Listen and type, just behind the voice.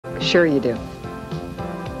Sure you do.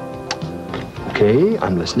 Okay,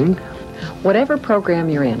 I'm listening. Whatever program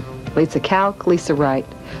you're in, LISA Calc, LISA Write,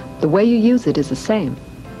 the way you use it is the same.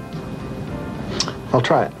 I'll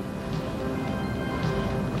try it.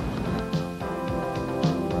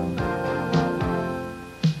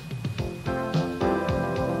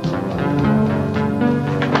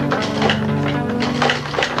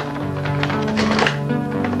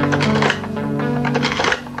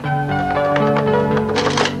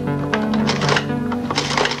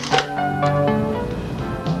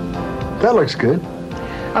 That looks good.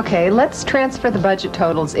 Okay, let's transfer the budget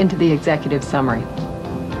totals into the executive summary.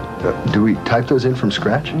 Do we type those in from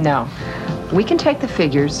scratch? No. We can take the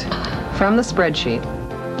figures from the spreadsheet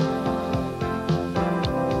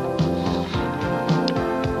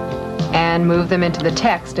and move them into the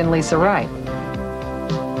text in LISA Write.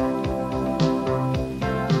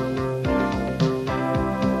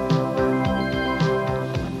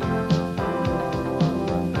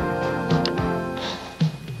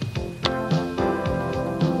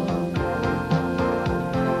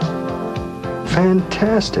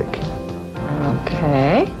 Fantastic.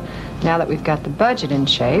 Okay, now that we've got the budget in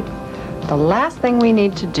shape, the last thing we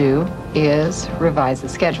need to do is revise the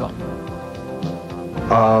schedule.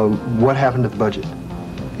 What happened to the budget?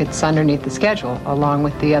 It's underneath the schedule, along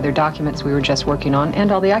with the other documents we were just working on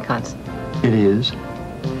and all the icons. It is?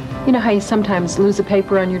 You know how you sometimes lose a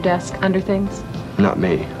paper on your desk under things? Not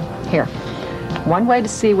me. Here. One way to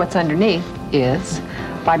see what's underneath is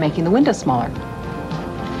by making the window smaller.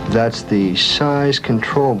 That's the size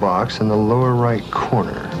control box in the lower right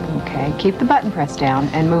corner. Okay, keep the button pressed down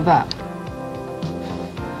and move up.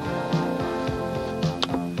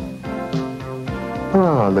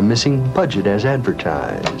 Ah, the missing budget as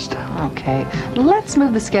advertised. Okay, let's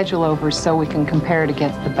move the schedule over so we can compare it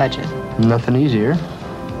against the budget. Nothing easier.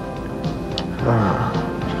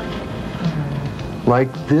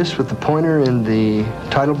 Like this with the pointer in the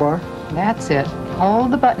title bar? That's it.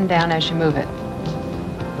 Hold the button down as you move it.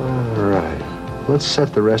 All right, let's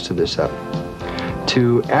set the rest of this up.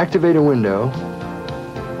 To activate a window,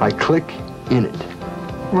 I click in it.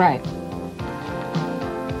 Right.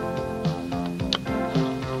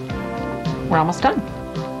 We're almost done.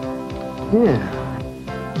 Yeah.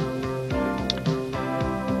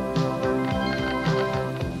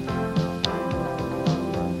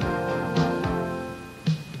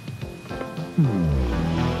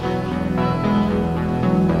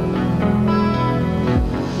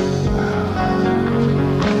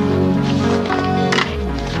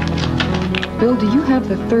 Bill, do you have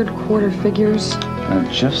the third quarter figures?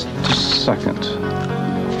 Just a second.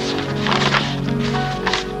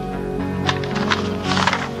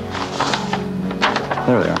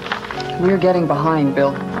 There they are. We're getting behind,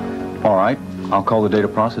 Bill. All right, I'll call the data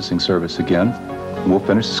processing service again. We'll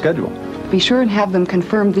finish the schedule. Be sure and have them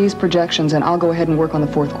confirm these projections, and I'll go ahead and work on the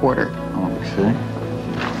fourth quarter. Okay.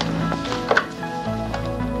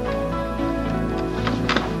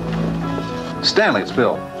 Stanley, it's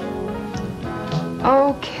Bill.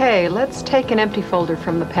 Okay, let's take an empty folder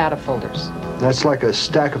from the pad of folders. That's like a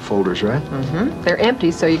stack of folders, right? Mm-hmm. They're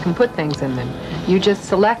empty, so you can put things in them. You just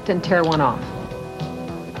select and tear one off.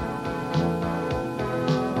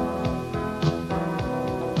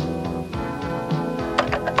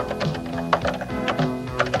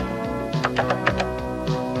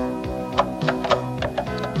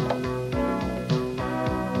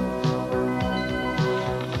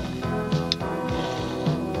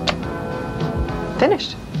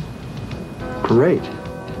 Finished. Great.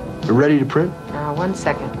 You ready to print? One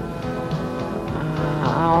second.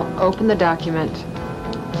 I'll open the document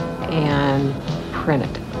and print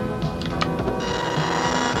it.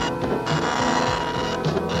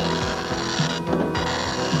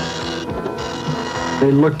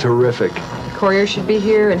 They look terrific. The courier should be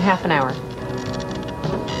here in half an hour.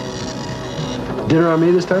 Dinner on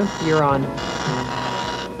me this time? You're on.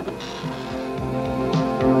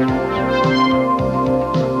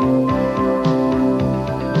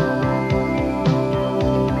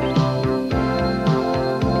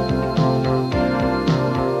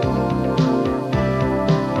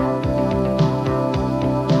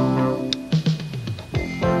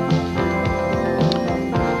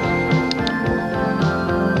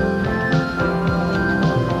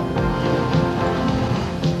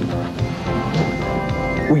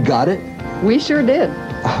 We got it? We sure did.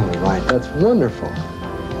 All right, that's wonderful.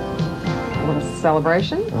 A little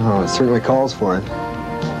celebration? Oh, it certainly calls for it.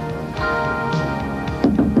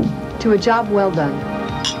 To a job well done.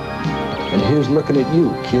 And here's looking at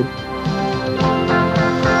you, kid.